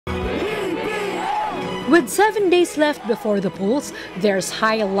With 7 days left before the polls, there's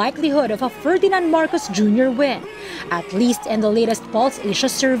high likelihood of a Ferdinand Marcos Jr. win, at least in the latest Pulse Asia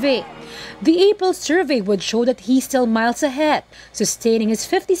survey. The April survey would show that he's still miles ahead, sustaining his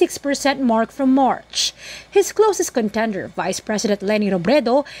 56% mark from March. His closest contender, Vice President Leni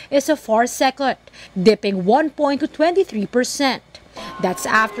Robredo, is a far second, dipping 1 point to 23%. That's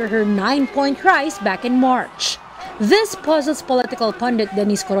after her 9-point rise back in March. This puzzles political pundit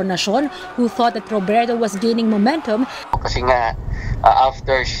Denise Coronacion, who thought that Robredo was gaining momentum. Kasi nga,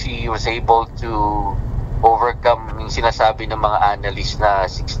 after she was able to overcome yung sinasabi ng mga analyst na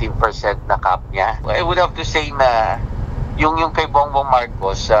 16% na cap niya, I would have to say na yung kay Bongbong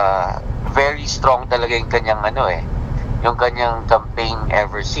Marcos, very strong talaga yung kanyang yung kanyang campaign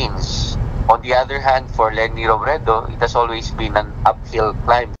ever since. On the other hand, for Leni Robredo, it has always been an uphill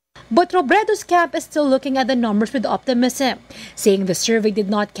climb. But Robredo's camp is still looking at the numbers with optimism, saying the survey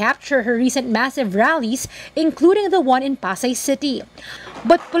did not capture her recent massive rallies, including the one in Pasay City.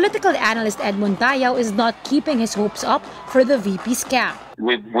 But political analyst Edmund Tayao is not keeping his hopes up for the VP's camp.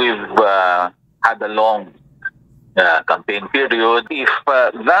 We've had a long campaign period. If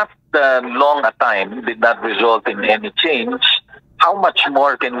that long a time did not result in any change, how much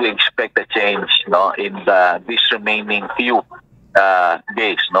more can we expect a change in this remaining few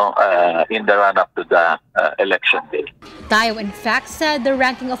days in the run-up to the election day? Tayao in fact said the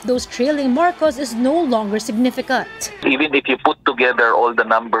ranking of those trailing Marcos is no longer significant. Even if you put together all the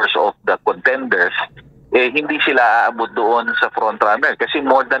numbers of the contenders, hindi sila aabot doon sa frontrunner kasi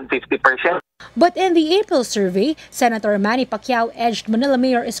more than 50%. But in the April survey, Senator Manny Pacquiao edged Manila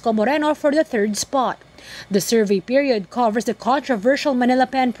Mayor Isko Moreno for the third spot. The survey period covers the controversial Manila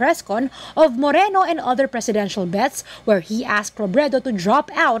Pen press con of Moreno and other presidential bets, where he asked Robredo to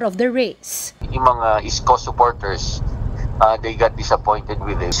drop out of the race. Yung mga Isko supporters, they got disappointed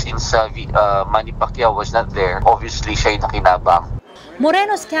with it. Since Manny Pacquiao was not there, obviously siya yung nakinabang.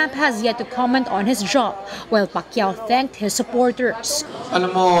 Moreno's camp has yet to comment on his job, while Pacquiao thanked his supporters.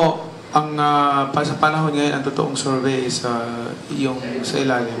 Alam mo, ang sa panahon ngayon, ang totoong survey is yung sa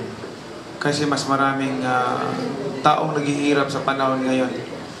ilalim. Kasi mas maraming taong naghihirap sa panahon ngayon.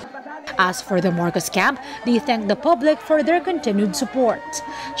 As for the Marcos camp, they thank the public for their continued support.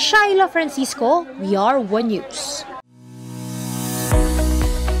 Shaila Francisco, we are One News.